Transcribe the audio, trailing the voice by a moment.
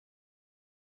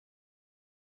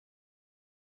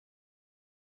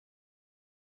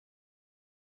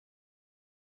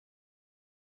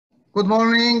Good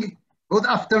morning, good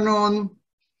afternoon,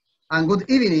 and good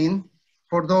evening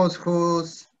for those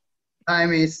whose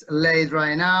time is late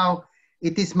right now.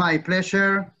 It is my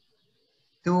pleasure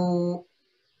to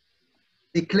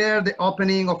declare the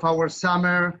opening of our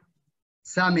summer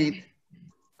summit,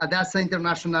 Hadassah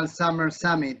International Summer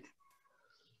Summit,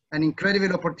 an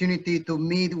incredible opportunity to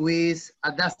meet with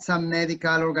Hadassah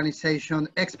Medical Organization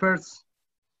experts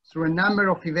through a number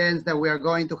of events that we are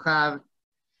going to have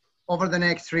over the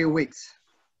next 3 weeks.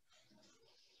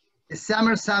 The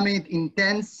Summer Summit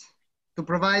intends to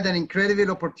provide an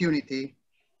incredible opportunity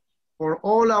for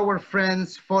all our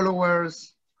friends,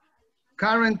 followers,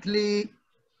 currently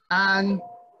and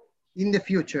in the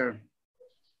future,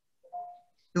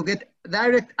 to get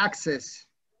direct access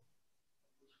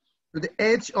to the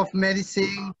edge of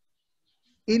medicine,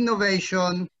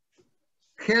 innovation,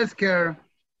 healthcare,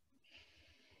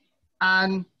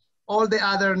 and all the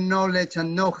other knowledge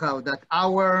and know-how that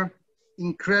our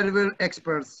incredible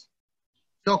experts,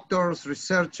 doctors,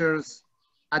 researchers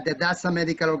at the Hadassah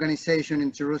Medical Organization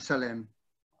in Jerusalem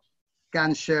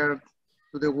can share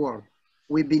to the world.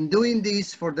 We've been doing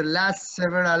this for the last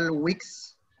several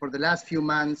weeks, for the last few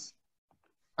months,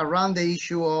 around the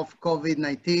issue of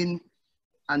COVID-19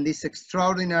 and this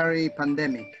extraordinary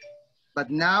pandemic. But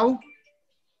now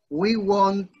we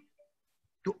want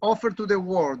to offer to the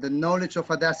world the knowledge of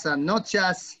Hadassah, not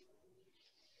just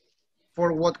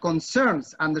for what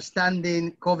concerns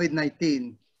understanding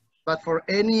COVID-19, but for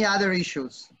any other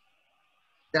issues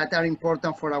that are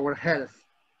important for our health,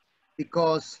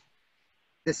 because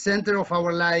the center of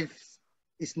our lives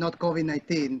is not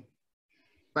COVID-19,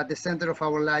 but the center of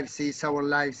our lives is our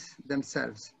lives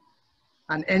themselves.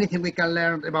 And anything we can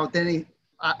learn about any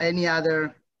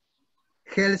other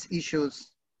health issues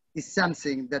is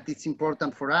something that is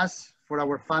important for us, for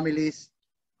our families,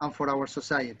 and for our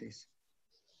societies.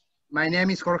 My name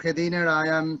is Jorge Diner. I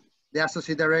am the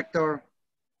Associate Director,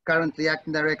 currently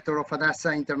Acting Director of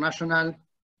Hadassah International.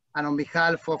 And on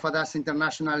behalf of Hadassah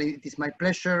International, it is my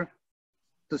pleasure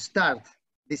to start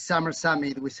this Summer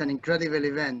Summit with an incredible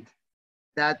event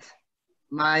that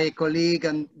my colleague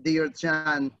and dear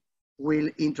Jan will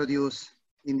introduce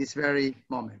in this very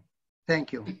moment.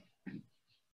 Thank you.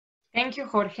 Thank you,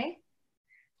 Jorge.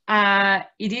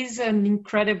 It is an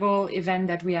incredible event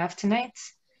that we have tonight,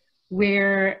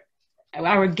 where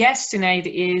our guest tonight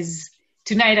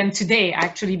and today,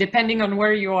 actually, depending on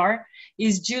where you are,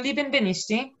 is Julie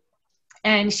Benbenishty.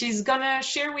 And she's gonna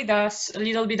share with us a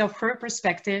little bit of her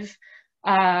perspective.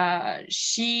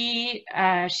 She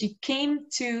came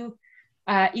to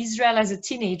Israel as a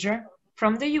teenager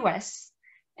from the US.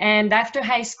 And after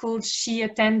high school, she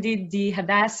attended the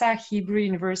Hadassah-Hebrew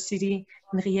University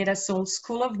Henrietta Szold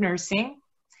School of Nursing,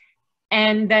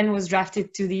 and then was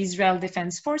drafted to the Israel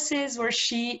Defense Forces, where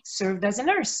she served as a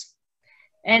nurse.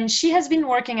 And she has been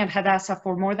working at Hadassah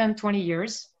for more than 20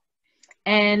 years.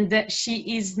 And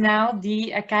she is now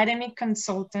the academic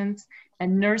consultant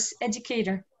and nurse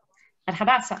educator at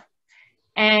Hadassah.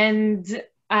 And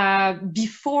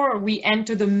before we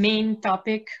enter the main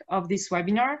topic of this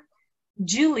webinar,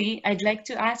 Julie, I'd like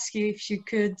to ask you if you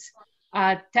could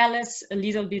tell us a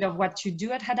little bit of what you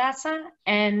do at Hadassah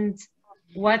and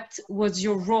what was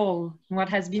your role, what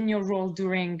has been your role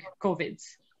during COVID?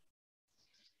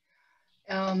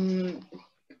 I'm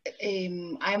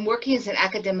working as an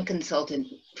academic consultant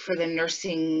for the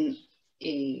nurses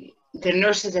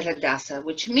at Hadassah,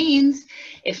 which means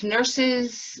if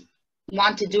nurses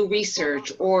want to do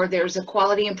research or there's a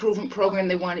quality improvement program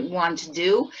they want to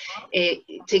do,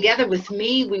 together with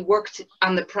me, we worked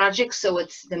on the project so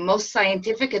it's the most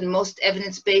scientific and most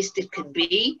evidence-based it could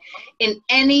be in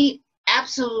any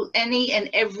and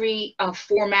every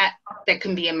format that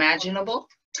can be imaginable.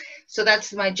 So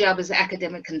that's my job as an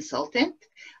academic consultant.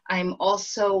 I'm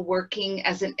also working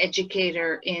as an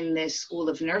educator in the School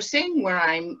of Nursing, where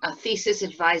I'm a thesis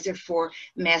advisor for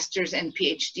master's and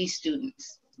PhD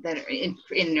students that are in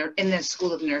the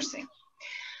School of Nursing.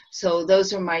 So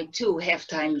those are my two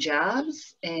half-time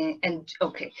jobs. And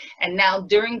now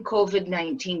during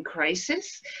COVID-19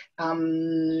 crisis,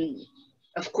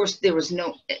 of course, there was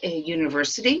no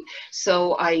university.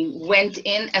 So I went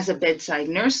in as a bedside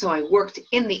nurse. So I worked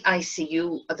in the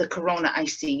ICU, the Corona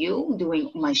ICU,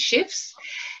 doing my shifts,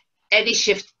 any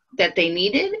shift that they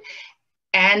needed.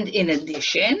 And in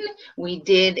addition, we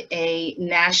did a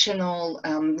national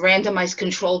randomized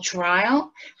control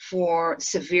trial for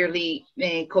severely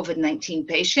COVID-19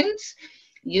 patients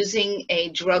using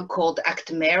a drug called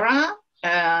Actemera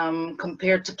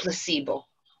compared to placebo.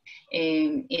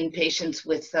 in patients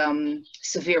with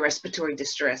severe respiratory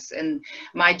distress. And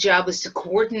my job was to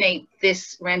coordinate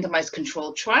this randomized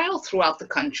controlled trial throughout the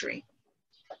country.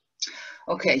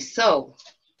 Okay, so,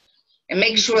 and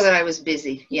make sure that I was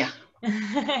busy, yeah.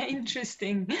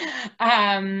 Interesting.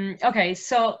 Okay,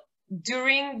 so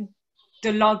during the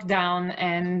lockdown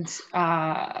and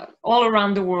all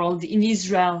around the world in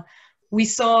Israel, we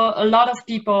saw a lot of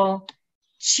people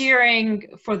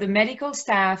cheering for the medical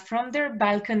staff from their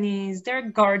balconies, their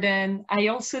garden. I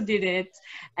also did it,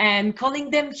 and calling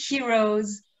them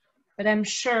heroes. But I'm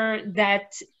sure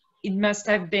that it must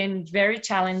have been very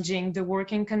challenging, the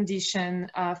working condition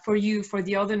for you, for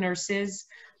the other nurses.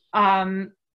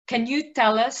 Can you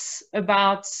tell us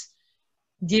about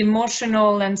the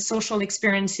emotional and social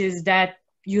experiences that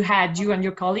you had, you and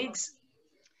your colleagues?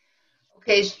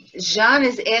 Okay, Jean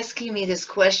is asking me this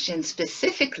question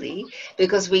specifically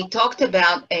because we talked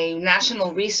about a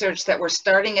national research that we're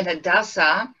starting at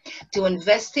Hadassah to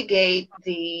investigate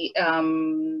the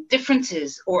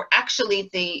differences, or actually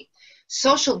the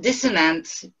social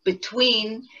dissonance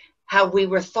between how we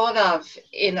were thought of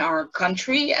in our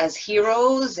country as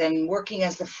heroes and working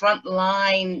as the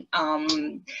frontline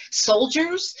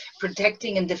soldiers,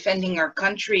 protecting and defending our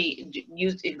country,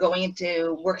 going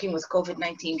into working with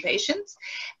COVID-19 patients,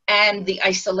 and the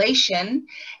isolation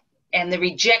and the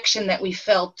rejection that we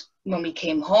felt when we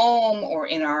came home or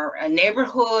in our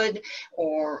neighborhood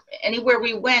or anywhere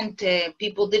we went.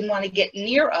 People didn't want to get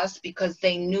near us because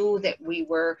they knew that we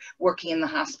were working in the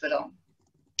hospital.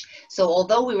 So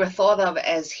although we were thought of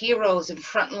as heroes and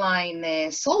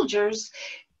frontline soldiers,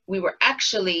 we were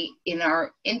actually in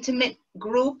our intimate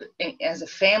group, as a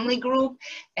family group,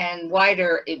 and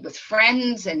wider with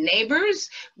friends and neighbors,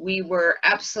 we were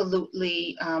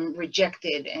absolutely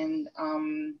rejected, and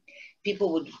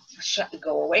people would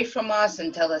go away from us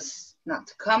and tell us not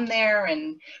to come there,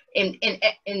 and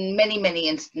in many, many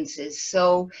instances.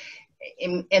 So.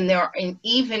 And there are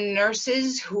even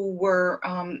nurses who were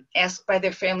asked by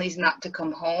their families not to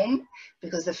come home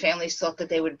because the families thought that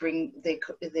they would bring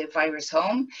the virus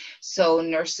home. So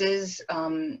nurses,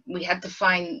 we had to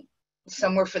find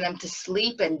somewhere for them to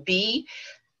sleep and be,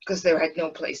 because they had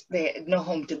no place, they had no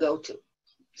home to go to.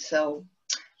 So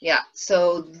yeah,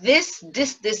 so this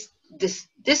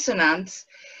dissonance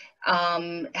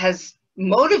has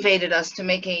motivated us to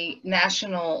make a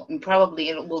national, and probably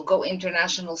it will go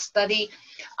international, study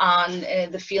on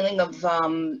the feeling of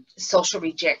social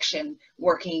rejection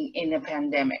working in a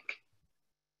pandemic.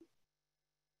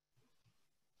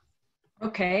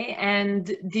 Okay, and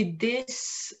did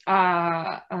this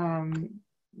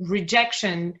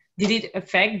rejection, did it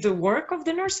affect the work of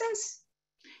the nurses?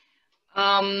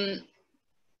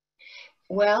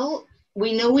 Well,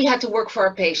 we knew we had to work for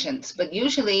our patients, but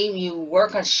usually you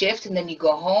work on shift and then you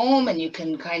go home and you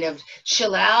can kind of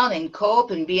chill out and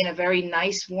cope and be in a very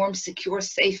nice, warm, secure,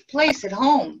 safe place at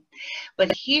home.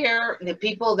 But here, the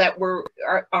people that were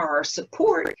our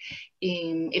support,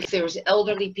 if there was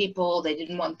elderly people, they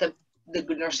didn't want the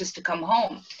nurses to come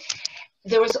home.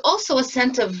 There was also a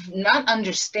sense of not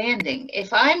understanding.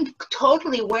 If I'm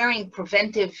totally wearing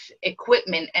preventive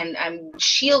equipment and I'm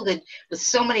shielded with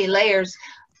so many layers,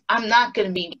 I'm not going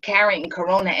to be carrying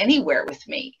corona anywhere with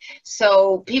me.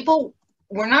 So people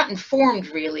were not informed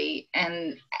really,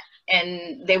 and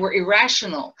they were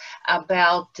irrational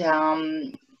about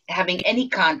having any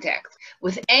contact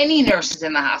with any nurses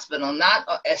in the hospital, not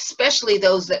especially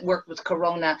those that worked with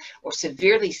corona or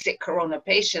severely sick corona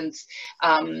patients.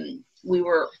 We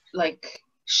were like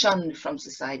shunned from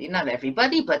society. Not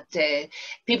everybody, but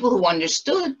people who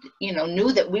understood,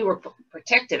 knew that we were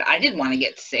protected. I didn't want to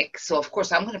get sick, so of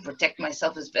course I'm going to protect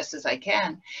myself as best as I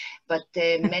can. But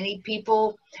many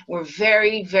people were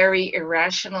very, very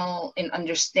irrational in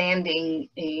understanding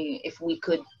if we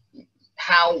could,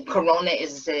 how corona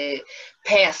is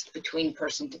passed between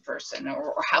person to person,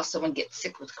 or how someone gets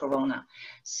sick with corona.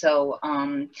 So,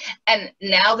 and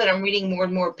now that I'm reading more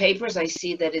and more papers, I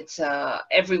see that it's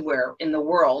everywhere in the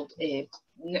world.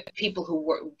 People who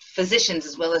work, physicians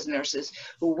as well as nurses,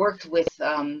 who worked with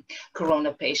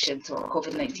corona patients or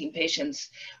COVID-19 patients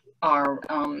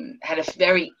had a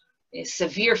very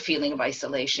severe feeling of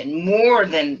isolation, more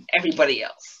than everybody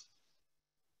else.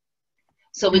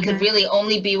 So we could really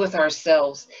only be with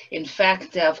ourselves. In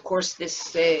fact, of course,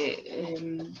 this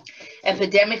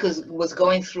epidemic was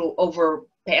going through over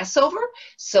Passover.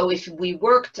 So if we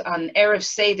worked on Erev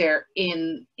Seder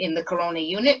in the Corona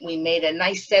unit, we made a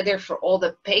nice Seder for all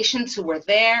the patients who were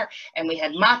there, and we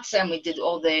had matzah, and we did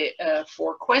all the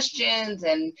 4 questions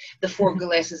and the 4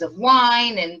 glasses of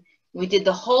wine, and we did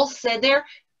the whole Seder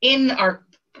in our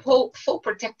full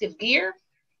protective gear,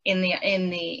 in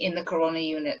the corona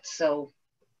unit. So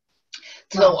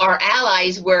Wow. our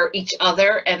allies were each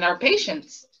other and our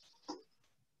patients.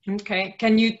 Okay,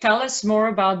 can you tell us more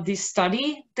about this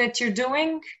study that you're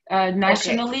doing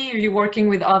nationally? Okay. Are you working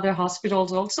with other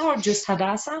hospitals also, or just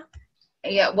Hadassah?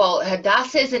 Yeah, well,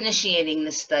 Hadassah is initiating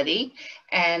the study,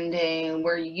 and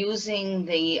we're using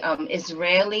the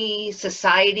Israeli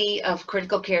Society of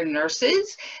Critical Care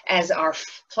Nurses as our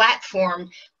platform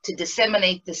to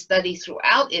disseminate the study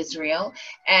throughout Israel.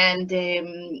 And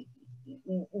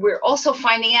we're also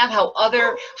finding out how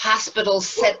other hospitals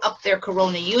set up their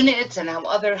corona units and how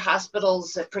other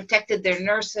hospitals protected their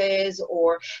nurses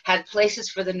or had places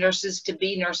for the nurses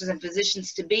and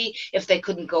physicians to be if they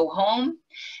couldn't go home.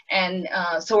 And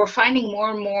so we're finding more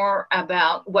and more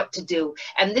about what to do.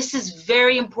 And this is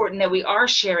very important that we are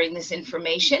sharing this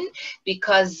information,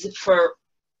 because for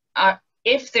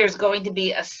if there's going to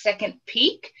be a second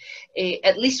peak,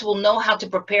 at least we'll know how to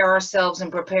prepare ourselves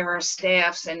and prepare our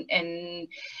staffs and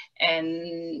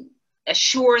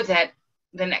assure that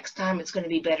the next time it's going to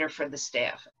be better for the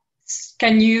staff.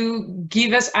 Can you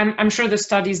give us, I'm sure the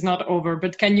study is not over,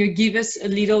 but can you give us a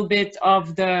little bit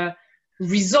of the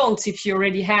results, if you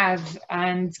already have,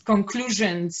 and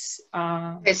conclusions?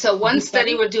 Okay, so one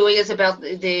study we're doing is about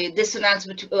the dissonance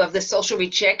of the social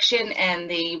rejection and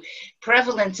the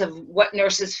prevalence of what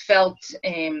nurses felt.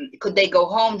 Could they go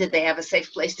home? Did they have a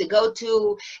safe place to go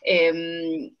to?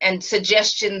 And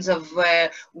suggestions of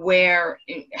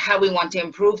how we want to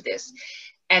improve this.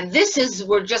 And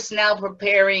we're just now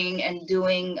preparing and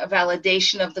doing a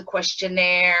validation of the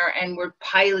questionnaire, and we're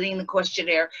piloting the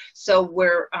questionnaire. So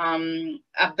we're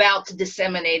about to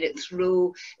disseminate it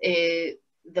through the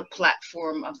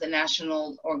platform of the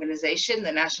national organization,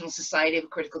 the National Society of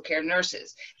Critical Care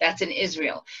Nurses. That's in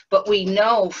Israel. But we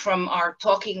know from our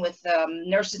talking with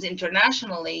nurses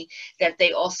internationally that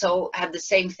they also had the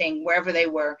same thing wherever they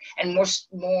were, and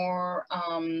more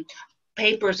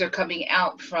papers are coming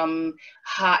out from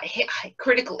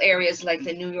critical areas like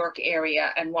the New York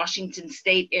area and Washington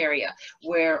State area,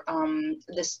 where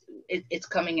it's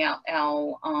coming out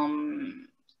how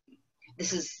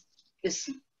this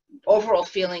overall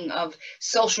feeling of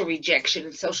social rejection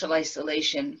and social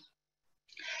isolation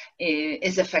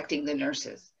is affecting the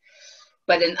nurses.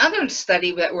 But another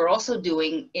study that we're also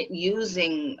doing,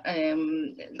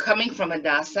 coming from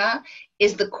Hadassah,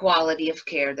 is the quality of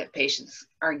care that patients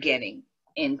are getting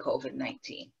in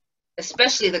COVID-19,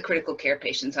 especially the critical care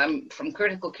patients. I'm from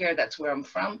critical care, that's where I'm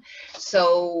from.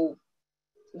 So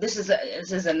this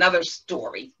is another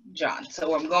story, John.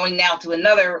 So I'm going now to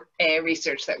another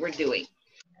research that we're doing.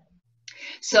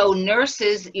 So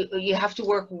nurses, you have to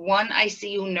work one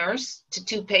ICU nurse to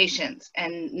 2 patients.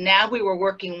 And now we were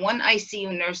working one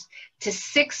ICU nurse to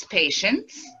 6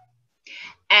 patients.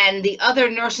 And the other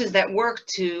nurses that worked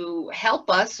to help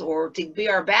us or to be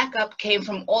our backup came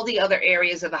from all the other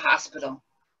areas of the hospital.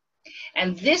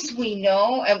 And this we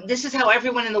know, and this is how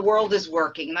everyone in the world is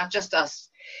working, not just us.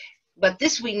 But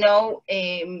this we know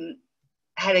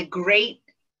had a great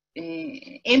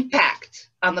impact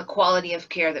on the quality of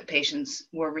care that patients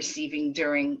were receiving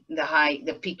during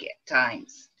the peak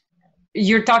times.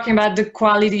 You're talking about the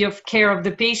quality of care of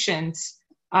the patients.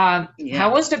 Yeah.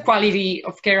 How was the quality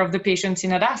of care of the patients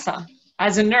in Hadassah?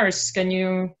 As a nurse, can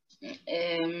you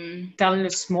tell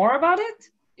us more about it?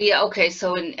 Yeah, okay.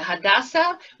 So in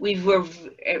Hadassah, we were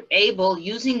able,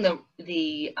 using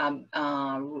the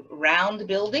round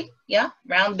building. Yeah,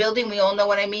 round building. We all know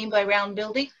what I mean by round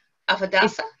building of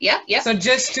Hadassah. Yeah. So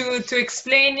just to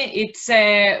explain, it's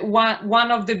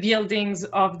one of the buildings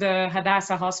of the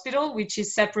Hadassah Hospital, which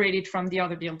is separated from the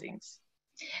other buildings.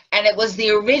 And it was the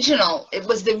original. It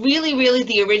was really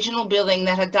the original building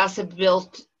that Hadassah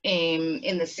built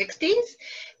in the 60s.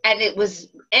 And it was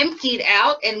emptied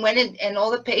out and and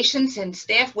all the patients and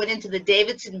staff went into the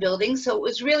Davidson building. So it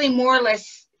was really more or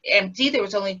less empty. There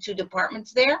was only 2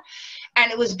 departments there.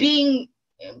 And it was being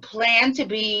planned to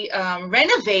be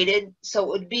renovated so it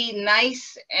would be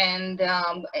nice and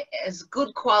as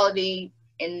good quality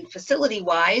in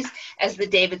facility-wise as the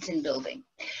Davidson building.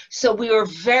 So we were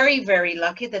very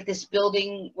lucky that this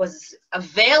building was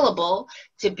available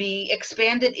to be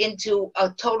expanded into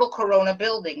a total corona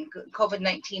building,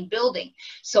 COVID-19 building.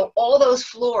 So all those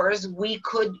floors we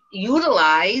could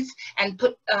utilize and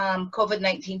put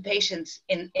COVID-19 patients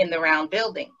in the round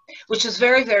building, which was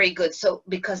very good. So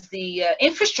because the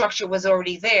infrastructure was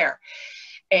already there.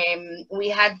 We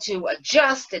had to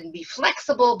adjust and be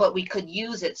flexible, but we could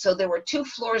use it. So there were 2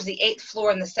 floors, the 8th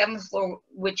floor and the 7th floor,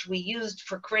 which we used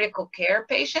for critical care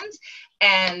patients.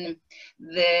 And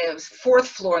the 4th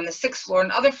floor and the 6th floor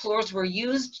and other floors were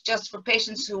used just for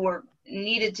patients who were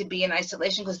needed to be in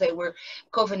isolation because they were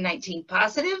COVID-19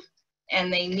 positive,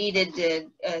 and they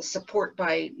needed support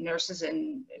by nurses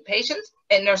and patients,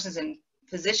 and nurses and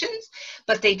physicians,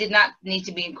 but they did not need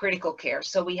to be in critical care.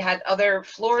 So we had other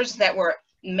floors that were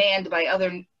manned by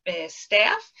other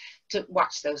staff to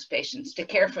watch those patients, to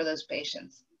care for those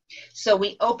patients. So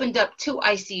we opened up 2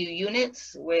 ICU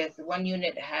units. With one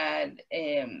unit had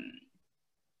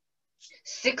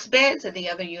 6 beds, and the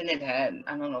other unit had,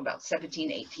 I don't know, about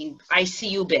 17, 18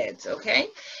 ICU beds, okay?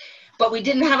 But we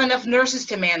didn't have enough nurses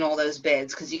to man all those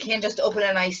beds, because you can't just open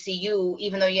an ICU,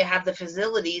 even though you have the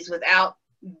facilities, without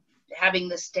having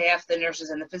the staff, the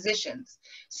nurses, and the physicians.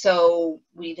 So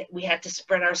we had to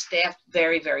spread our staff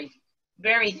very, very,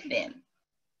 very thin.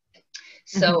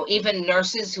 So even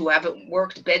nurses who haven't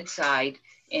worked bedside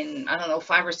in, I don't know,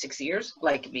 5 or 6 years,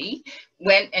 like me,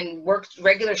 went and worked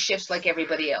regular shifts like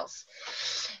everybody else.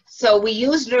 So we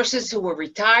use nurses who were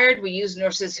retired. We use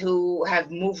nurses who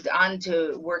have moved on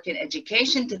to work in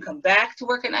education to come back to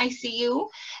work in ICU.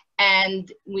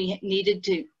 And we needed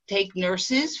to take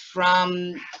nurses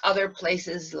from other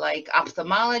places like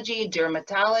ophthalmology,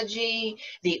 dermatology,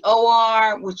 the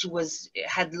OR, which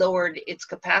had lowered its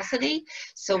capacity.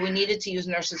 So we needed to use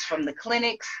nurses from the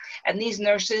clinics. And these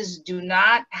nurses do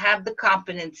not have the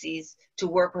competencies to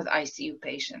work with ICU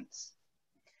patients.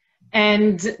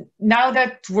 And now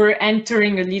that we're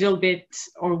entering a little bit,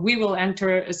 or we will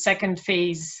enter a second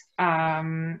phase,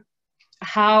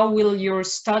 how will your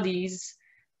studies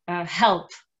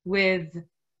help with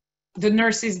the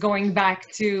nurses going back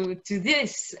to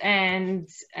this and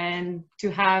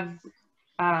to have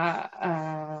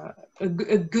a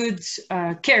good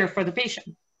care for the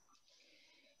patient?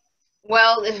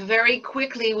 Well, very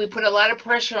quickly, we put a lot of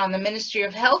pressure on the Ministry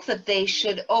of Health that they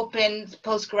should open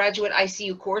postgraduate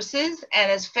ICU courses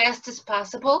and as fast as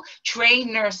possible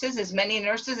train nurses, as many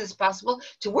nurses as possible,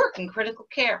 to work in critical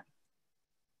care.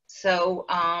 So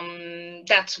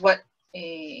that's one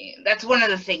of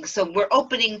the things. So we're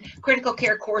opening critical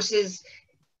care courses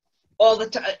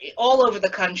all over the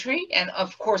country, and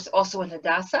of course also in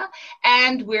Hadassah.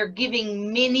 And we're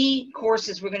giving mini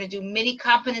courses. We're going to do mini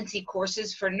competency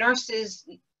courses for nurses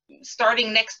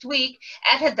starting next week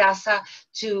at Hadassah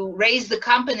to raise the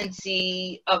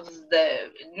competency of the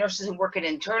nurses who work in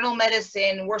internal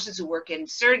medicine, nurses who work in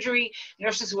surgery,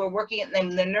 nurses who are working,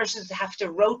 and the nurses have to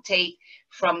rotate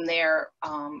from their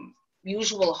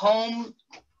usual home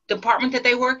department that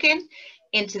they work in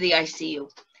into the ICU.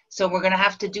 So we're going to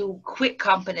have to do quick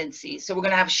competencies. So we're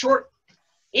going to have short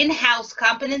in-house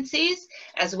competencies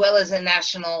as well as a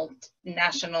national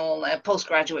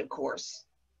postgraduate course.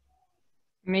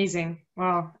 Amazing.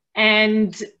 Wow.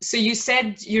 And so you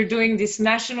said you're doing this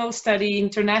national study,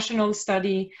 international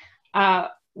study.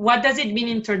 What does it mean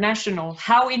international?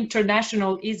 How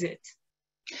international is it?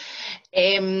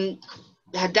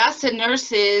 Hadassah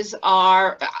Nurses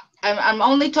are, I'm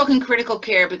only talking critical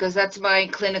care because that's my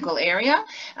clinical area.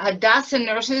 Hadassah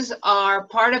Nurses are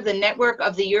part of the network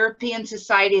of the European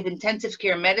Society of Intensive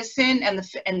Care Medicine and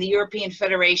the European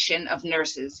Federation of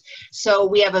Nurses. So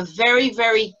we have a very,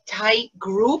 very tight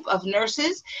group of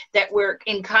nurses that we're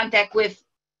in contact with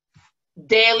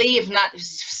daily, if not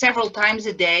several times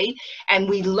a day. And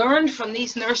we learned from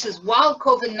these nurses while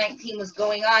COVID-19 was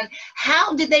going on,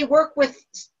 how did they work with,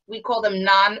 we call them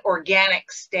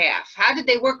non-organic staff. How did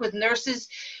they work with nurses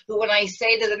who, when I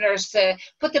say to the nurse,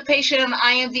 put the patient on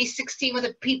IMV 16 with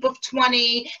a PEEP of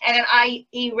 20 and an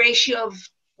IE ratio of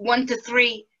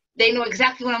 1:3, they know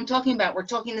exactly what I'm talking about. We're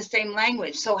talking the same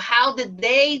language. So how did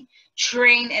they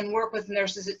train and work with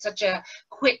nurses at such a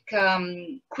quick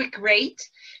rate?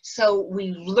 So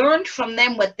we learned from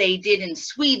them what they did in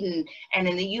Sweden and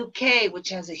in the UK, which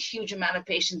has a huge amount of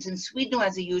patients, and Sweden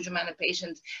has a huge amount of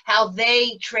patients, how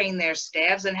they train their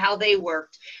staffs and how they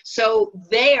worked. So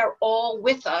they are all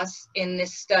with us in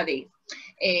this study.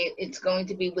 It's going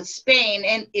to be with Spain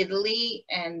and Italy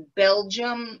and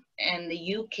Belgium and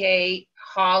the UK,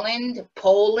 Holland,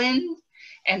 Poland,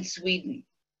 and Sweden.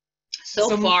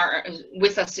 So far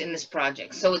with us in this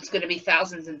project. So it's going to be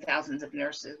thousands and thousands of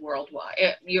nurses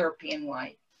worldwide,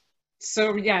 European-wide.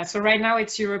 So yeah, so right now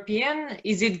it's European.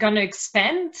 Is it going to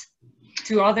expand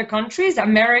to other countries?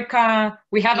 America,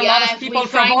 we have a lot of people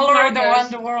from all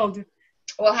around the world.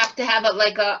 We'll have to have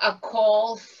a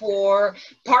call for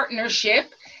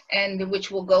partnership, and which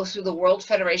will go through the World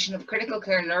Federation of Critical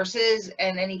Care Nurses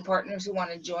and any partners who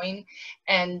want to join.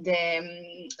 And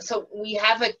so we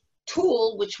have a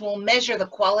tool which will measure the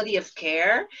quality of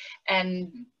care,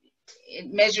 and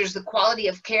it measures the quality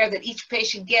of care that each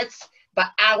patient gets by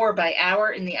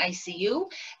hour in the ICU.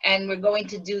 And we're going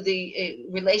to do the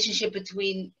relationship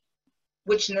between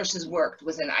which nurses worked.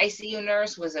 Was an ICU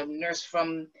nurse, was a nurse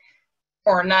from,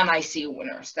 or a non-ICU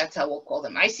nurse. That's how we'll call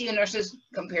them. ICU nurses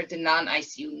compared to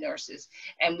non-ICU nurses.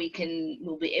 And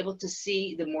we'll be able to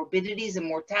see the morbidities and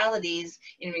mortalities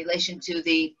in relation to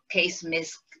the case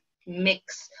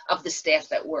mix of the staff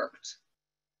that worked.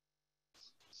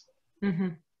 Mm-hmm.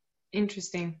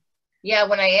 Interesting. Yeah,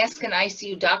 when I ask an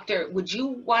ICU doctor, would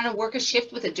you want to work a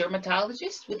shift with a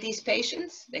dermatologist with these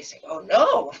patients? They say, oh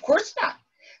no, of course not.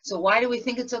 So why do we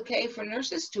think it's okay for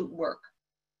nurses to work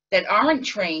that aren't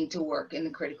trained to work in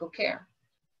the critical care?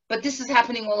 But this is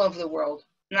happening all over the world,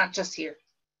 not just here.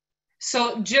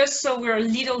 So just so we're a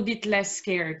little bit less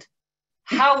scared,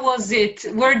 how was it?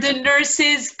 Were the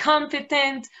nurses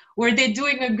competent? Were they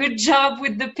doing a good job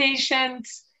with the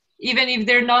patients, even if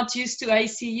they're not used to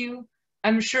ICU?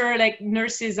 I'm sure like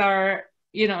nurses are,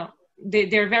 you know,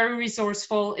 they're very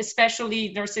resourceful,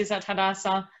 especially nurses at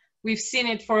Hadassah. We've seen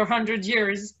it for 100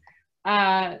 years.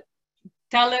 Tell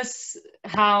us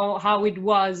how it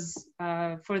was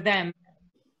for them.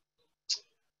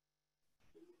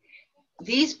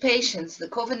 These patients, the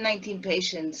COVID-19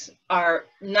 patients, are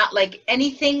not like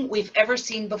anything we've ever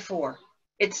seen before.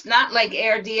 It's not like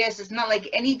ARDS, it's not like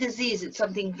any disease. It's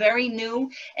something very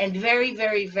new and very,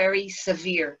 very, very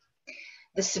severe,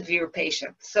 the severe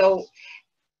patient. So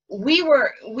we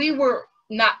were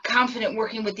not confident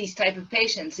working with these type of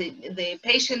patients. The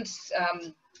patients'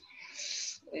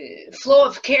 flow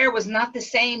of care was not the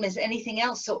same as anything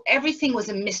else. So everything was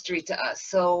a mystery to us.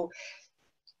 So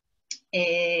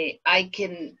I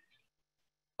can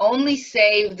only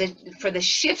say that for the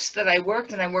shifts that I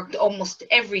worked, and I worked almost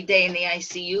every day in the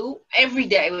ICU, every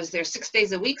day. I was there 6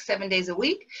 days a week, 7 days a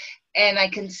week. And I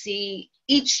can see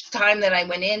each time that I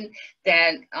went in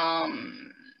that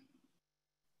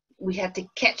we had to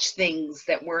catch things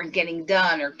that weren't getting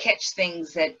done, or catch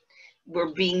things that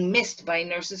were being missed by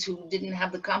nurses who didn't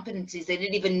have the competencies. They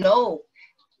didn't even know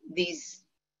these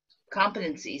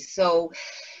competencies. So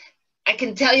I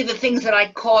can tell you the things that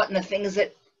I caught and the things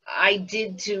that I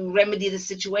did to remedy the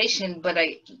situation, but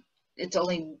it's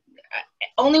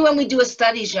only when we do a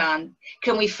study, Jean,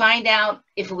 can we find out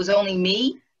if it was only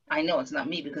me. I know it's not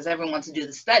me because everyone wants to do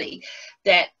the study,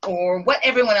 or what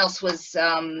everyone else was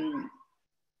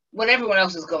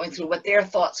going through, what their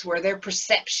thoughts were, their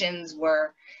perceptions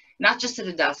were, not just at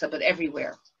Hadassah, but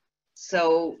everywhere.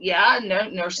 So yeah,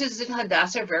 nurses in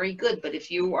Hadassah are very good, but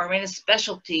if you are in a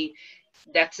specialty,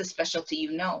 that's a specialty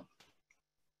you know.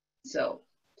 So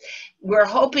we're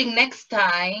hoping next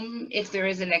time, if there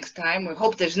is a next time, we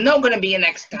hope there's not going to be a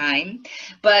next time,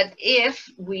 but if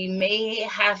we may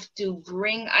have to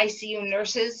bring ICU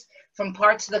nurses from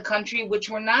parts of the country which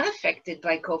were not affected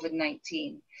by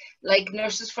COVID-19, like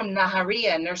nurses from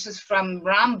Nahariya, nurses from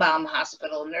Rambam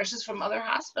Hospital, nurses from other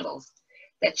hospitals,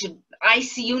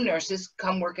 ICU nurses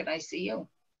come work at ICU.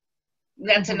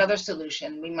 That's another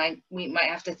solution we might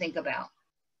have to think about.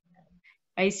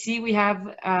 I see we have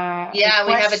we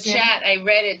have a chat. I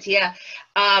read it. Yeah.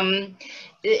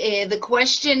 The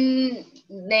question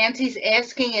Nancy's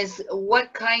asking is,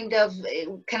 what kind of,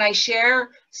 can I share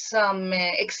some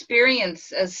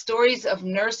experience, stories of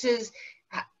nurses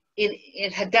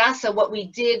in Hadassah, what we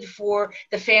did for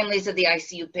the families of the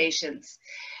ICU patients?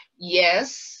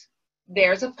 Yes,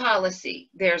 there's a policy.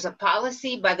 There's a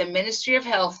policy by the Ministry of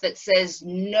Health that says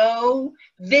no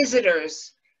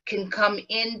visitors can come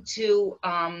into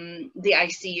the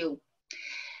ICU.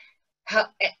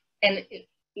 And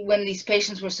when these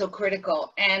patients were so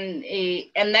critical, and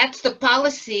that's the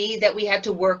policy that we had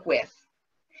to work with.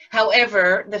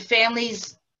 However, the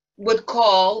families would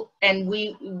call, and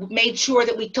we made sure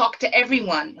that we talked to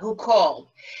everyone who called.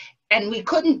 And we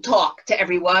couldn't talk to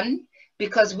everyone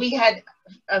because we had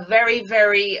a very,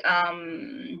 very,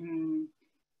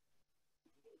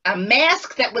 a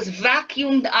mask that was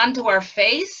vacuumed onto our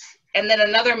face, and then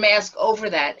another mask over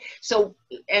that. So,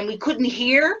 and we couldn't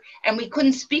hear, and we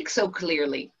couldn't speak so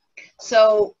clearly.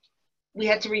 So we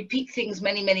had to repeat things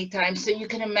many, many times. So you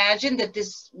can imagine that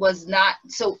this was not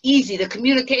so easy. The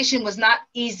communication was not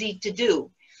easy to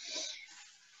do.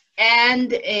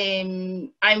 And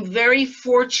I'm very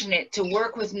fortunate to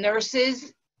work with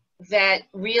nurses that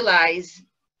realize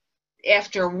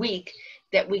after a week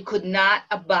that we could not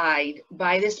abide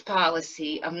by this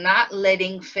policy of not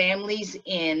letting families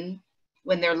in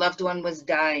when their loved one was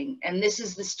dying. And this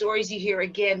is the stories you hear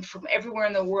again from everywhere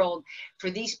in the world. For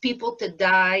these people to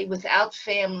die without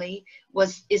family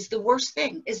is the worst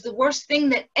thing,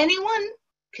 that anyone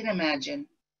can imagine.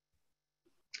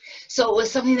 So it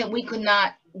was something that we could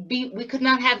not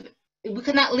have we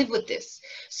could not live with this.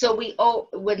 So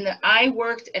when I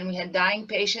worked and we had dying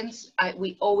patients,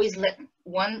 we always let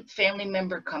one family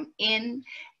member come in,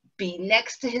 be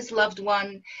next to his loved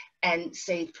one, and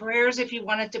say prayers if he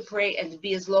wanted to pray, and to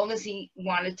be as long as he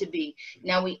wanted to be.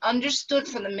 Now, we understood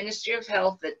from the Ministry of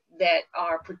Health that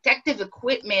our protective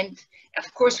equipment,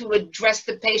 of course, we would dress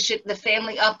the patient, the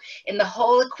family up in the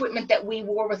whole equipment that we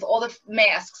wore, with all the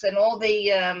masks and all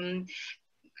the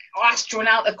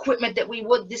astronaut equipment that we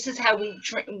would. This is how we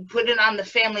put it on the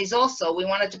families also. We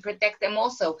wanted to protect them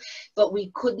also, but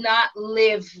we could not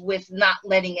live with not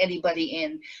letting anybody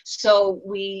in. So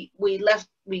we let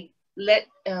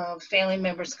family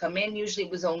members come in. Usually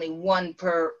it was only one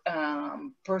per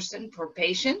person, per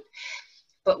patient,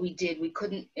 but we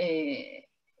couldn't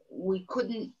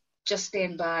just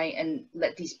stand by and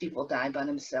let these people die by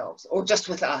themselves or just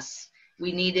with us.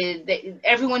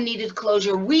 Everyone needed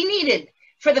closure. We needed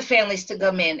for the families to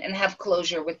come in and have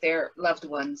closure with their loved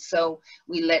ones. So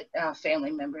we let family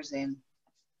members in.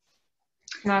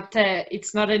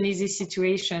 It's not an easy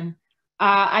situation.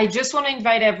 I just want to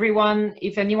invite everyone,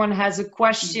 if anyone has a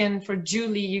question for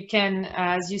Julie, you can,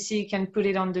 as you see, you can put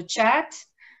it on the chat.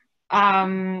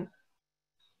 So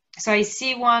I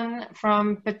see one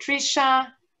from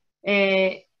Patricia.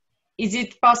 Is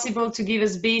it possible to give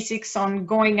us basics on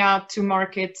going out to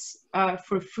markets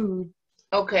for food?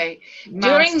 Okay.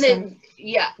 During the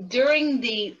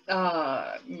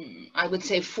I would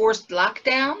say forced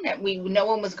lockdown, that no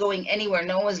one was going anywhere,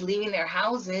 no one was leaving their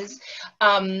houses,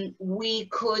 we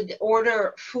could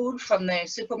order food from the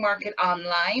supermarket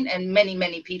online, and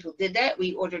many people did that.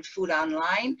 We ordered food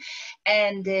online,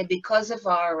 and because of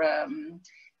our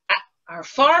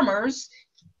farmers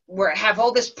have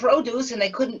all this produce, and they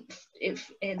couldn't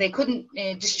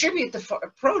distribute the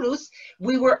produce,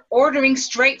 we were ordering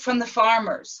straight from the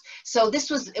farmers. So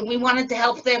we wanted to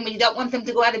help them. We don't want them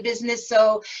to go out of business.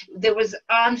 So there was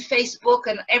on Facebook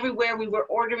and everywhere, we were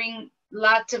ordering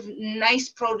lots of nice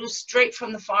produce straight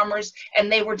from the farmers, and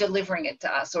they were delivering it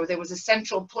to us. Or there was a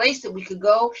central place that we could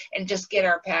go and just get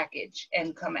our package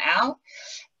and come out.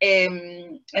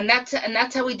 And that's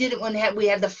how we did it when we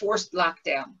had the forced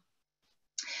lockdown.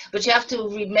 But you have to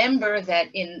remember that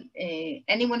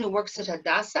anyone who works at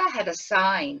Hadassah had a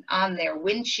sign on their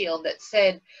windshield that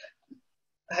said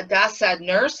Hadassah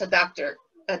Nurse, a doctor,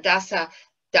 Hadassah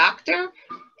Doctor.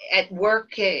 At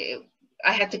work, I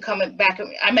had to come back.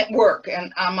 I'm at work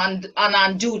and I'm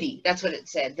on duty. That's what it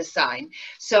said, the sign.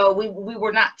 So we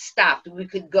were not stopped. We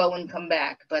could go and come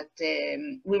back, but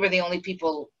we were the only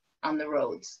people on the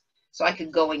roads. So I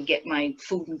could go and get my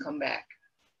food and come back.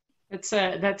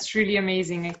 That's really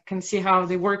amazing. I can see how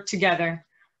they work together.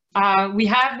 We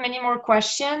have many more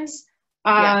questions.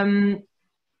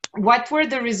 What were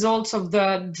the results of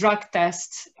the drug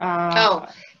test?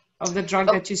 Of the drug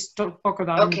that you spoke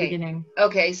about in the beginning?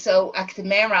 Okay, so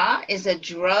Actimera is a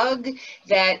drug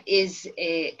that is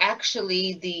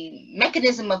actually, the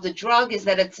mechanism of the drug is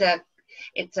that it's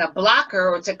a blocker,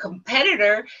 or it's a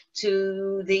competitor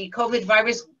to the COVID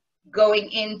virus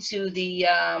going into the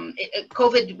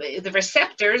the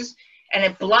receptors, and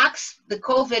it blocks the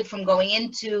COVID from going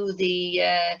into the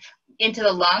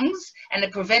lungs, and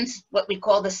it prevents what we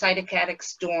call the cytokinin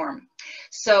storm.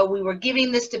 So we were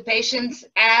giving this to patients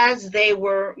as they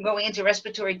were going into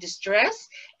respiratory distress,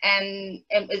 and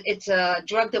it's a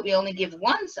drug that we only give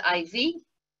once, IV.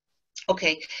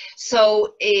 Okay,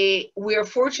 so we're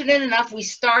fortunate enough, we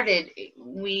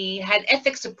had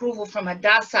ethics approval from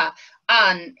Hadassah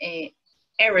on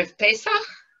Erev Pesach,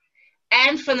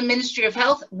 and from the Ministry of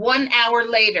Health 1 hour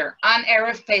later on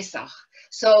Erev Pesach.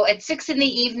 So at 6 in the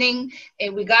evening,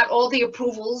 we got all the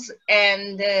approvals,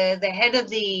 and the head of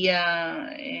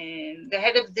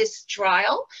this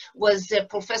trial was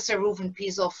Professor Reuven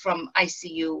Piesel from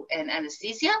ICU and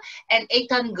anesthesia, and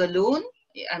Eitan Galoon.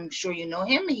 I'm sure you know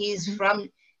him. He's from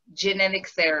genetic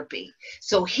therapy.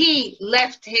 So he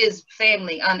left his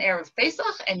family on Erev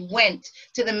Pesach and went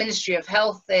to the Ministry of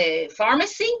Health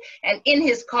pharmacy, and in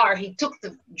his car he took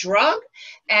the drug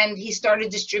and he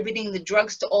started distributing the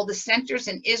drugs to all the centers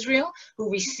in Israel who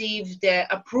received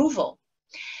approval.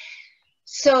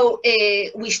 So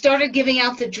we started giving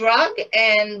out the drug,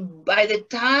 and by the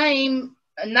time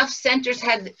enough centers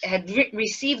had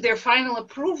received their final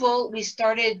approval, we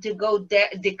started to go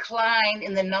decline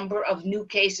in the number of new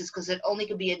cases, because it only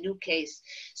could be a new case.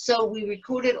 So we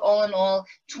recruited all in all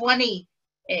 20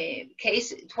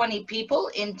 people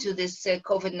into this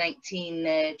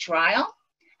COVID-19 trial.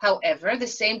 However, the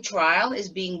same trial is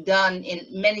being done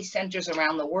in many centers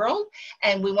around the world,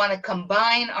 and we want to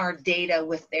combine our data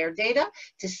with their data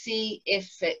to see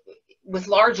if with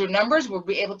larger numbers, we'll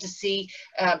be able to see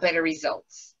better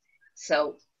results.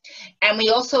 So, and we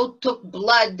also took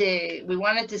blood. We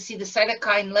wanted to see the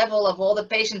cytokine level of all the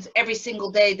patients every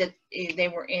single day that they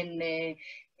were in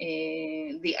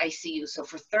the ICU. So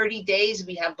for 30 days,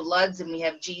 we have bloods and we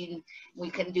have we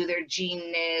can do their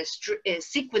gene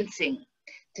sequencing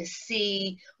to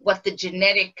see what the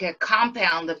genetic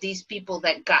compound of these people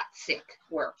that got sick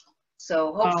were.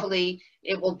 So hopefully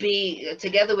it will be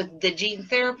together with the gene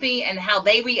therapy and how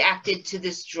they reacted to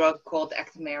this drug called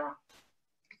Actimera.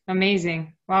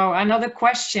 Amazing. Wow. Another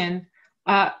question.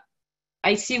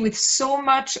 I see with so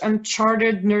much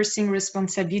uncharted nursing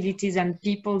responsibilities and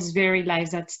people's very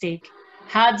lives at stake,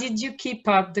 how did you keep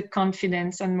up the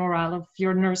confidence and morale of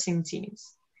your nursing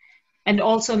teams? And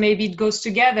also maybe it goes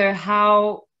together,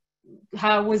 how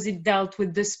was it dealt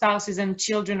with the spouses and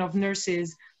children of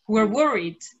nurses who are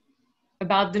worried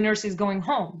about the nurses going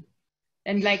home?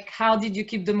 And like, how did you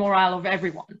keep the morale of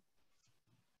everyone?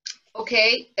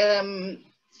 Okay.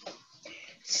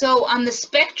 So on the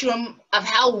spectrum of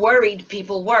how worried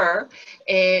people were,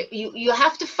 you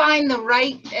have to find the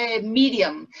right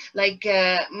medium. Like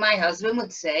my husband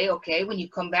would say, okay, when you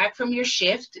come back from your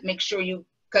shift, make sure you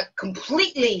got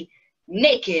completely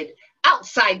naked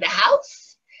outside the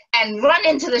house and run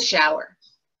into the shower.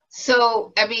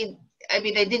 So,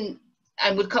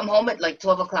 I would come home at like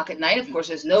 12 o'clock at night. Of course,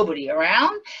 there's nobody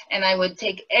around. And I would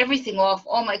take everything off,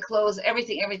 all my clothes,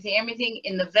 everything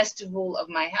in the vestibule of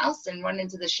my house and run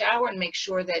into the shower and make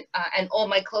sure that, and all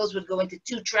my clothes would go into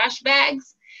 2 trash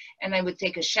bags. And I would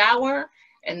take a shower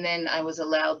and then I was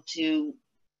allowed to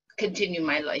continue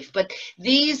my life. But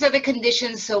these are the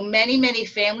conditions. So many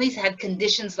families had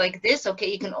conditions like this.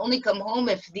 Okay, you can only come home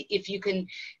if you can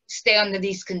stay under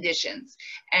these conditions.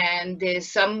 And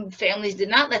some families did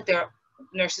not let their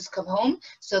nurses come home,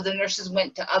 so the nurses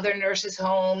went to other nurses'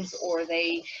 homes, or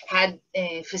they had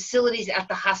facilities at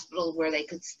the hospital where they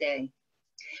could stay.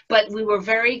 But we were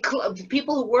very close. The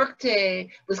people who worked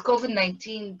with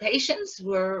COVID-19 patients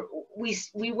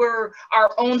we were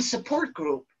our own support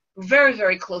group,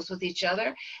 very close with each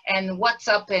other, and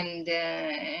WhatsApp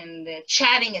and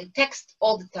chatting and text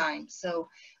all the time. So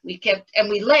we kept, and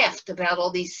we laughed about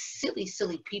all these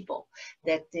silly people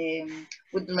that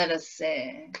wouldn't let us.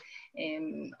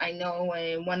 I know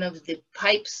one of the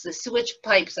pipes, the sewage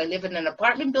pipes, I live in an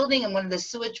apartment building, and one of the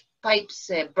sewage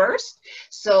pipes burst.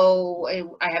 So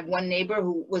I have one neighbor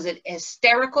who was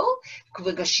hysterical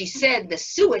because she said the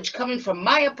sewage coming from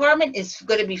my apartment is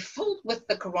going to be full with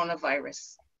the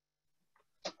coronavirus.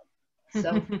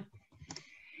 So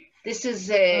this is,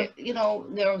 you know,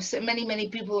 there are so many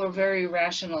people who are very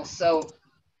irrational. So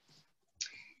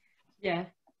yeah.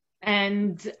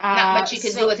 And not much you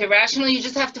can do with irrational. You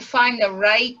just have to find the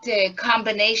right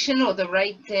combination or the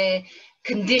right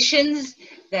conditions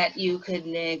that you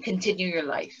can continue your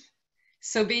life.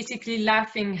 So basically,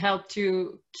 laughing helped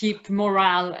you keep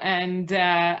morale and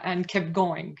kept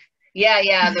going.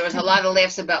 Yeah. There was a lot of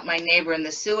laughs about my neighbor in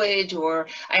the sewage, or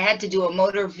I had to do a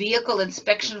motor vehicle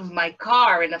inspection of my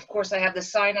car, and of course I have the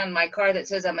sign on my car that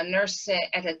says I'm a nurse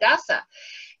at Hadassah.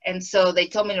 And so they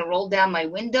told me to roll down my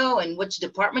window, and which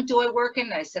department do I work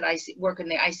in? I said, I work in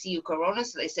the ICU Corona.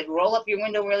 So they said, roll up your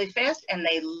window really fast. And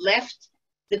they left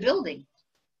the building.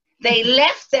 They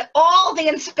left, all the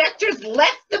inspectors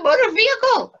left the motor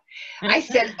vehicle. I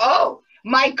said, oh,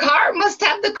 my car must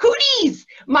have the cooties.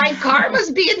 My car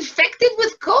must be infected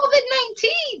with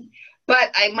COVID-19. But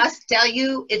I must tell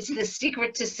you, it's the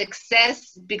secret to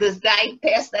success, because I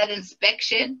passed that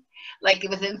inspection. Like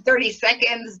within 30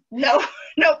 seconds, no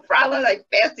problem. I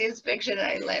passed the inspection and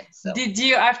I left. So. Did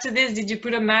you, after this, did you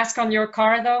put a mask on your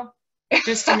car though?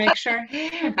 Just to make sure?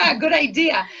 Good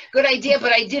idea. But I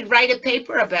did write a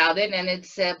paper about it, and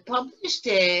it's published.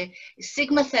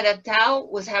 Sigma Theta Tau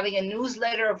was having a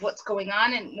newsletter of what's going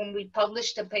on, and when we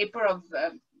published a paper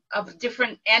of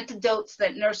different antidotes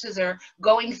that nurses are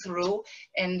going through,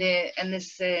 and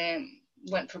this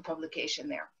went for publication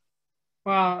there.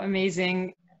 Wow,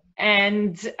 amazing.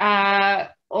 And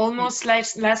almost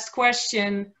last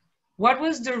question, what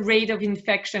was the rate of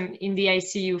infection in the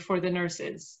ICU for the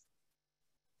nurses?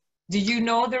 Do you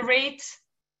know the rate?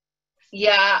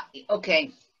 Yeah,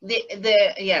 okay.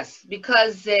 Yes,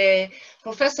 because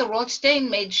Professor Rothstein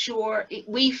made sure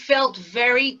we felt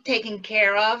very taken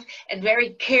care of and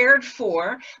very cared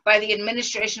for by the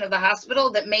administration of the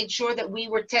hospital, that made sure that we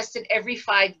were tested every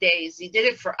 5 days. He did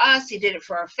it for us, he did it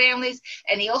for our families,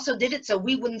 and he also did it so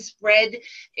we wouldn't spread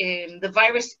the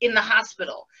virus in the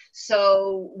hospital.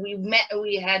 So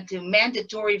we had to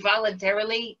mandatory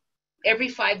voluntarily every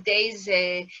 5 days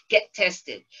get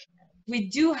tested. We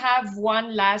do have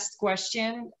one last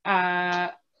question.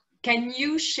 Can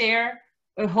you share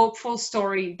a hopeful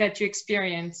story that you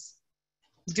experienced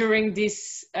during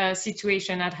this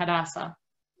situation at Hadassah?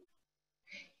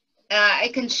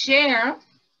 I can share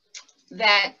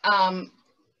that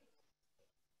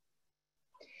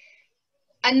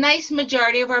a nice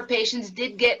majority of our patients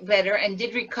did get better and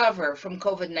did recover from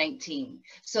COVID-19.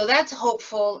 So that's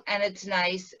hopeful, and it's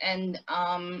nice, and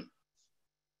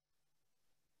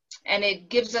it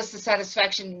gives us the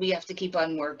satisfaction we have to keep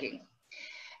on working.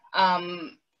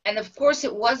 And of course,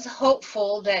 it was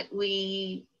hopeful that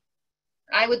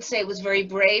I would say it was very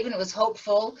brave, and it was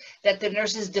hopeful that the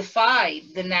nurses defied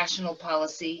the national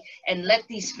policy and let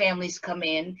these families come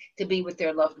in to be with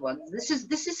their loved ones. This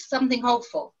is something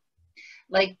hopeful.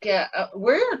 Like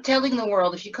we're telling the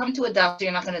world, if you come to Hadassah,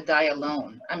 you're not going to die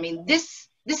alone. I mean, this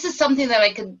is something that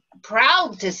I could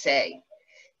proud to say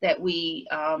that it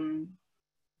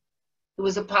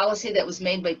was a policy that was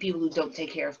made by people who don't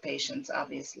take care of patients,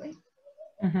 obviously.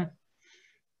 Mm-hmm.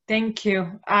 Thank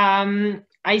you.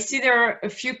 I see there are a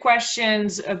few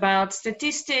questions about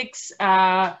statistics.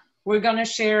 We're going to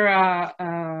share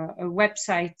a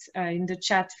website in the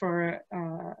chat for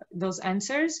those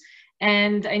answers.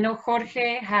 And I know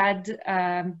Jorge had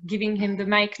giving him the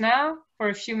mic now for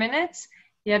a few minutes.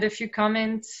 He had a few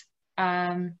comments.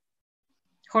 Jorge?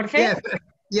 Yeah,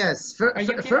 yes.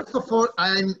 First of all,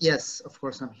 yes, of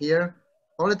course, I'm here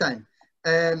all the time.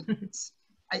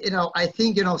 I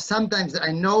think, sometimes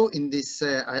I know in this,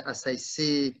 as I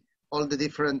see all the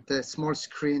different small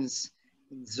screens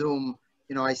in Zoom,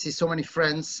 I see so many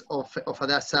friends of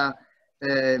Hadassah,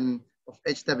 of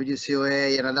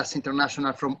HWCOA and Hadassah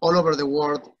International from all over the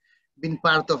world being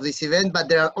part of this event, but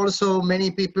there are also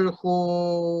many people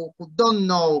who don't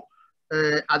know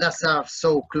Hadassah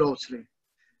so closely.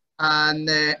 And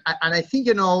I think,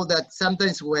 that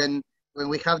sometimes when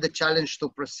we have the challenge to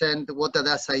present what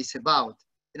Hadassah is about,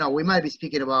 we might be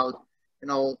speaking about,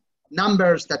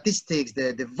 numbers, statistics,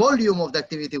 the volume of the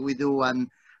activity we do, and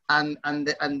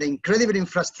the incredible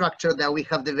infrastructure that we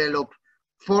have developed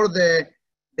for the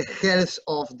health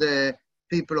of the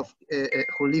people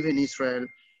who live in Israel,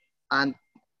 and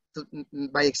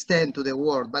by extent to the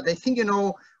world. But I think,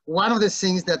 one of the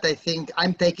things that I think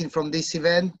I'm taking from this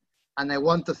event, and I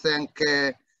want to thank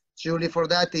Julie for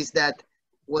that, is that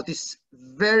what is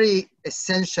very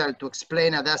essential to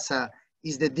explain Hadassah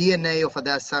is the DNA of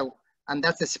Hadassah, and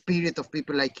that's the spirit of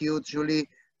people like you, Julie,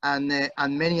 and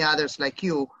many others like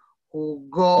you, who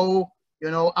go,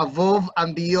 above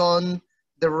and beyond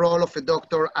the role of a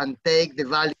doctor and take the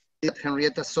value that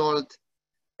Henrietta Szold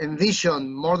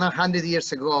envisioned more than 100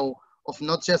 years ago of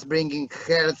not just bringing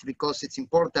health because it's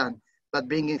important, but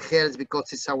bringing health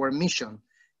because it's our mission,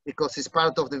 because it's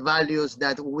part of the values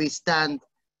that we stand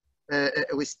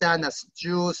as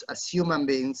Jews, as human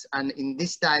beings, and in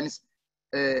these times,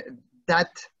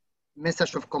 that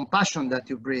message of compassion that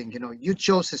you bring, you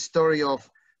chose a story of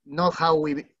not how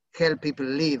we help people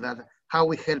live and how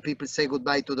we help people say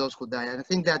goodbye to those who die. And I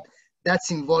think that that's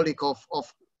symbolic of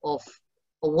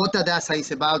what Hadassah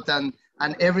is about, and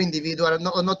every individual,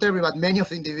 not every, but many of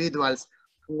the individuals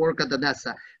who work at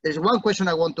Hadassah. There's one question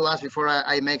I want to ask before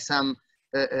I make some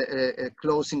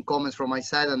closing comments from my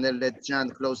side, and then let Jan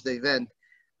close the event.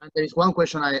 And there is one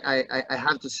question I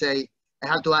have to say, I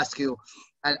have to ask you,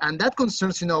 and that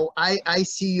concerns, I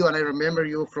see you and I remember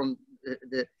you from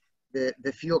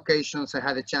the few occasions I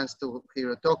had a chance to hear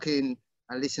you talking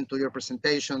and listen to your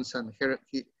presentations and hear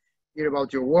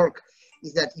about your work,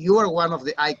 is that you are one of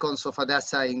the icons of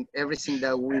Hadassah in everything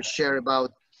that we share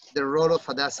about the role of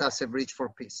Hadassah as a bridge for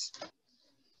peace,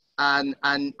 and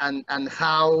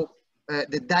how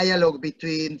the dialogue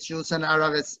between Jews and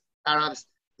Arabs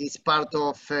is part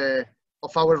of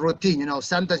our routine.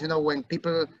 Sometimes, when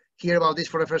people hear about this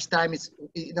for the first time,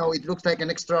 it looks like an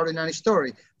extraordinary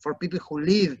story. For people who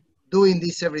live doing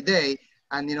this every day,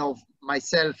 and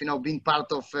myself, being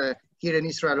part of here in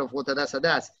Israel of what Hadassah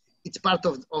does, it's part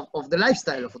of the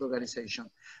lifestyle of the organization.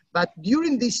 But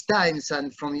during these times,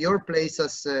 and from your place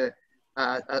as a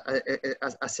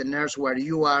nurse where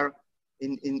you are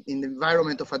in the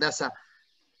environment of Hadassah,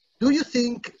 do you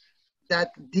think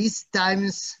that these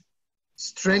times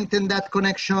strengthen that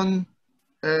connection,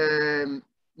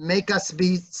 make us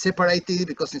be separated?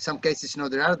 Because in some cases,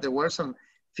 there were some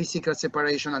physical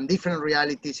separation and different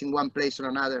realities in one place or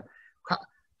another.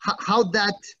 How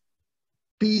that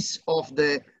piece of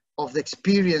the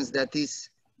experience that is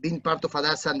being part of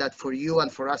Hadassah, and that for you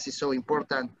and for us is so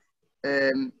important,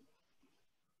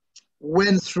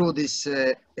 went through these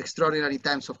extraordinary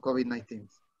times of COVID-19?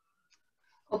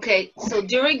 Okay, so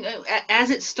as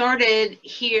it started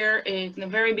here in the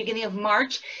very beginning of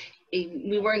March,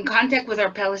 we were in contact with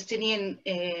our Palestinian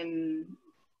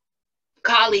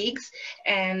colleagues,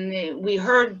 and we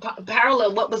heard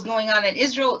parallel what was going on in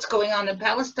Israel, what's going on in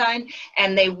Palestine,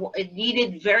 and they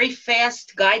needed very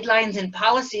fast guidelines and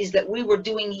policies that we were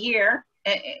doing here,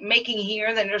 making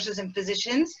here, the nurses and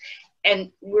physicians,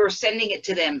 and we're sending it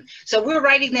to them. So we're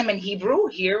writing them in Hebrew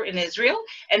here in Israel,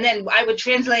 and then I would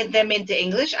translate them into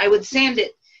English. I would send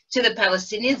it to the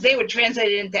Palestinians. They would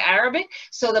translate it into Arabic.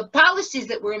 So the policies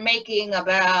that we're making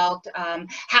about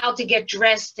how to get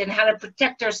dressed and how to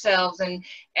protect ourselves and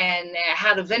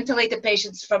how to ventilate the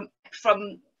patients from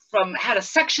how to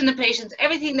suction the patients,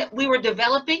 everything that we were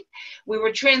developing, we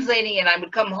were translating it. I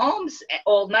would come home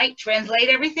all night, translate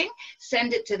everything,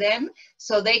 send it to them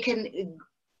so they can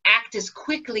act as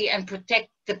quickly and protect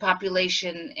the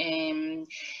population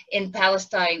in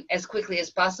Palestine as quickly as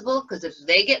possible, because if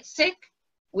they get sick,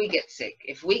 we get sick.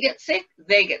 If we get sick,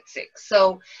 they get sick.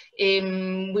 So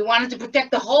we wanted to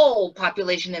protect the whole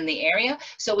population in the area.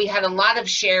 So we had a lot of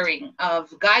sharing of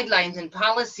guidelines and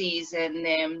policies.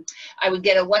 And I would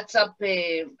get a WhatsApp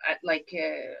at like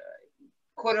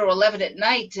 10:45 at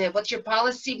night. What's your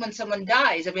policy when someone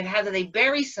dies? I mean, how do they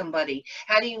bury somebody?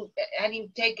 How do you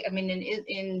take, I mean,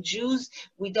 in Jews,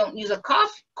 we don't use a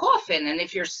coffin. And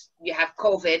if you have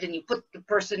COVID and you put the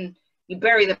person, you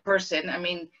bury the person, I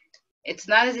mean, it's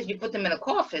not as if you put them in a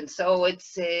coffin, so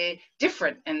it's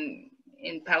different, and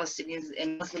in Palestinians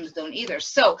and Muslims don't either.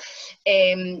 So,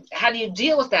 how do you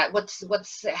deal with that?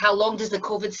 How long does the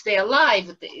COVID stay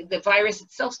alive? The virus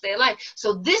itself stay alive?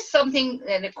 So this something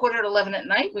at 10:45 at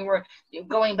night, we were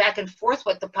going back and forth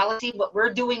what the policy, what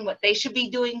we're doing, what they should be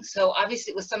doing. So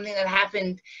obviously it was something that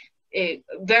happened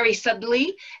very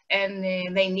suddenly, and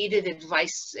they needed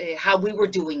advice how we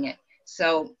were doing it.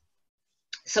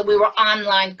 So we were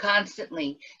online constantly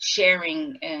sharing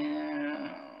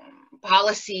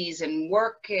policies and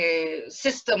work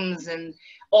systems and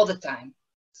all the time.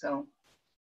 So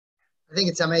I think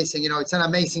it's amazing. You know, it's an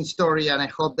amazing story, and I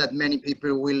hope that many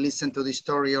people will listen to this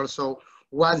story also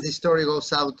once the story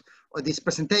goes out, or this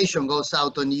presentation goes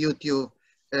out on YouTube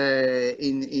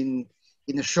in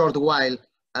a short while,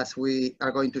 as we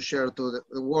are going to share to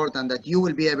the world, and that you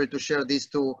will be able to share this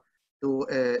to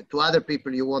other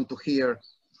people you want to hear.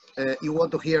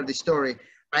 The story.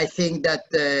 I think that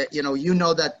you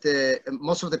know that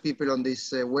most of the people on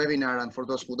this webinar, and for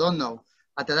those who don't know,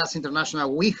 at Hadassah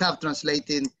International we have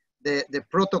translated the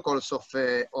protocols of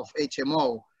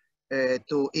HMO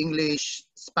to English,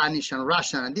 Spanish, and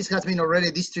Russian, and this has been already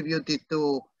distributed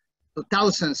to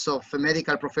thousands of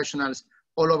medical professionals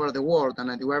all over the world, and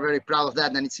we are very proud of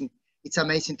that. And it's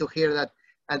amazing to hear that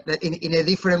in a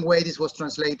different way this was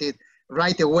translated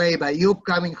right away by you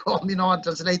coming home, you know, and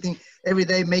translating every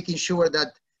day, making sure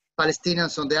that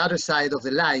Palestinians on the other side of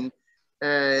the line,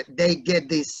 they get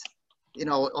this, you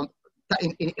know, on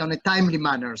a timely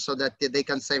manner, so that they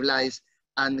can save lives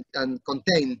and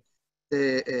contain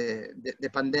the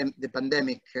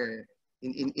pandemic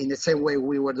in the same way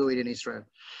we were doing in Israel.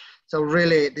 So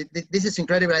really, this is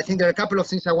incredible. I think there are a couple of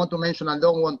things I want to mention. I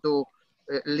don't want to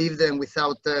leave them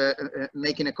without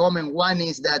making a comment. One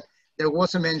is that there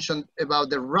was a mention about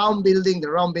the round building.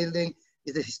 The round building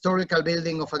is the historical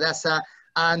building of Hadassah,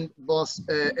 and both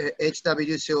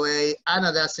HWCOA and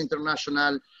Hadassah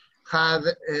International have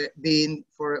been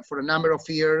for a number of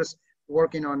years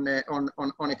working on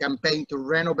a campaign to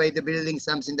renovate the building,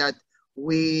 something that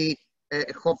we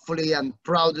hopefully and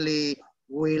proudly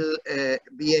will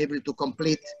be able to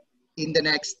complete in the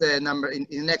next in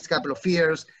the next couple of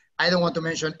years. I don't want to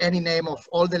mention any name of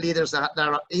all the leaders that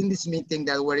are in this meeting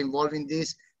that were involved in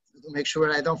this, to make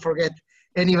sure I don't forget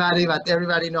anybody, but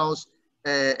everybody knows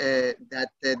that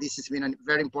this has been a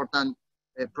very important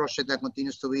project that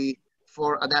continues to be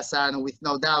for Hadassah, and with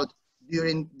no doubt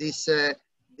during this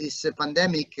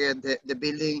pandemic, the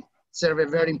building served a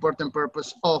very important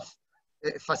purpose of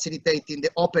facilitating the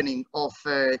opening of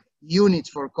units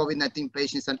for COVID-19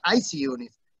 patients and ICU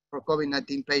units for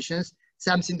COVID-19 patients,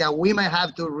 something that we might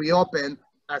have to reopen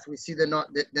as we see the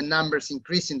numbers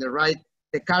increasing,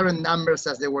 the current numbers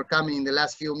as they were coming in the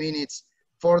last few minutes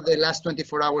for the last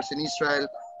 24 hours in Israel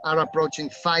are approaching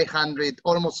 500,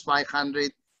 almost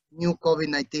 500 new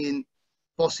COVID-19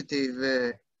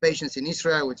 positive patients in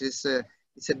Israel, which is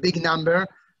it's a big number.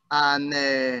 And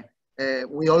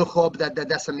we all hope that that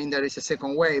doesn't mean there is a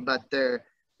second wave, but the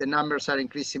numbers are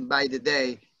increasing by the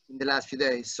day in the last few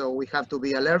days. So we have to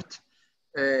be alert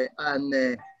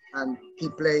and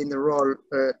keep playing the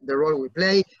role we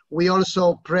play. We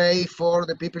also pray for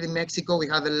the people in Mexico. We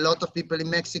have a lot of people in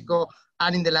Mexico,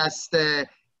 and in the last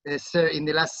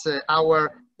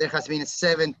hour there has been a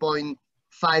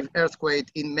 7.5 earthquake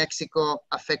in Mexico,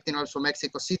 affecting also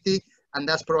Mexico City, and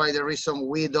that's probably the reason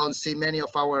we don't see many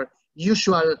of our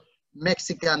usual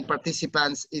Mexican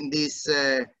participants in this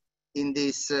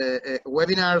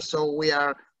webinar. So we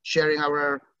are sharing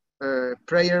our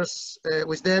prayers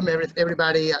with them.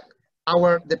 Everybody,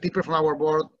 the people from our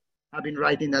board have been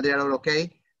writing that they are all okay.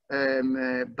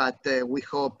 But we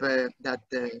hope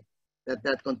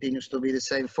that continues to be the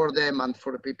same for them and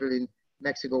for the people in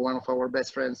Mexico, one of our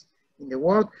best friends in the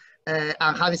world. And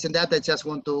having said that, I just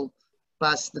want to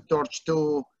pass the torch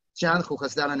to Jan, who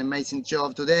has done an amazing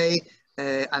job today,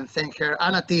 and thank her,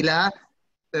 and Attila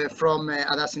from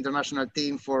Hadassah International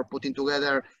team for putting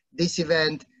together this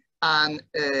event and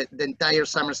the entire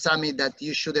Summer Summit, that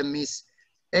you shouldn't miss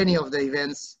any of the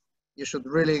events. You should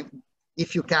really,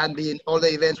 if you can, be in all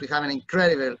the events. We have an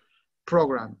incredible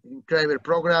program.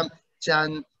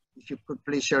 Jan, if you could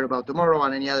please share about tomorrow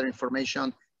and any other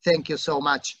information. Thank you so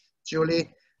much,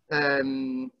 Julie,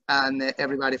 and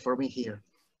everybody for being here.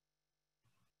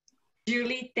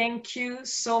 Julie, thank you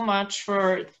so much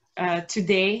for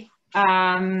today.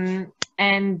 And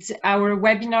our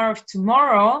webinar of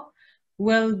tomorrow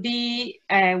will be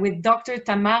with Dr.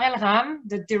 Tamar El-Ram,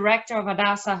 the director of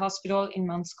Hadassah Hospital in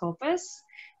Mount Scopus.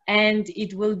 And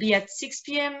it will be at 6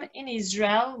 p.m. in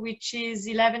Israel, which is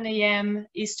 11 a.m.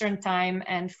 Eastern Time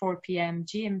and 4 p.m.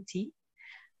 GMT.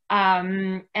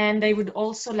 And I would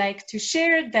also like to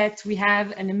share that we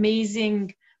have an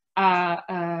amazing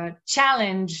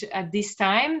challenge at this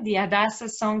time, the Hadassah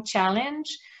Song Challenge,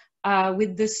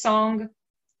 with the song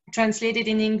translated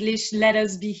in English, Let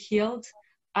Us Be Healed,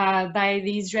 by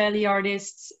the Israeli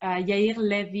artists Yair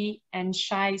Levi and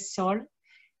Shai Szold.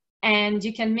 And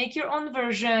you can make your own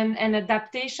version and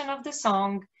adaptation of the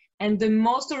song, and the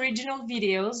most original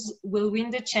videos will win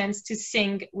the chance to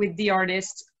sing with the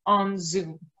artist on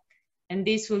Zoom. And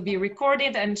this will be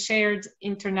recorded and shared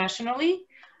internationally.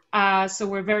 So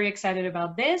we're very excited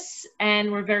about this,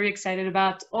 and we're very excited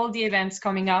about all the events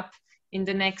coming up in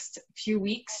the next few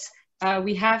weeks.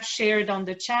 We have shared on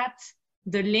the chat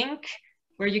the link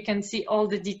where you can see all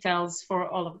the details for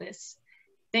all of this.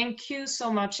 Thank you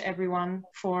so much, everyone,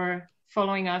 for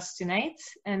following us tonight.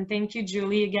 And thank you,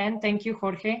 Julie, again. Thank you,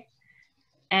 Jorge.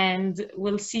 And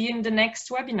we'll see you in the next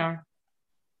webinar.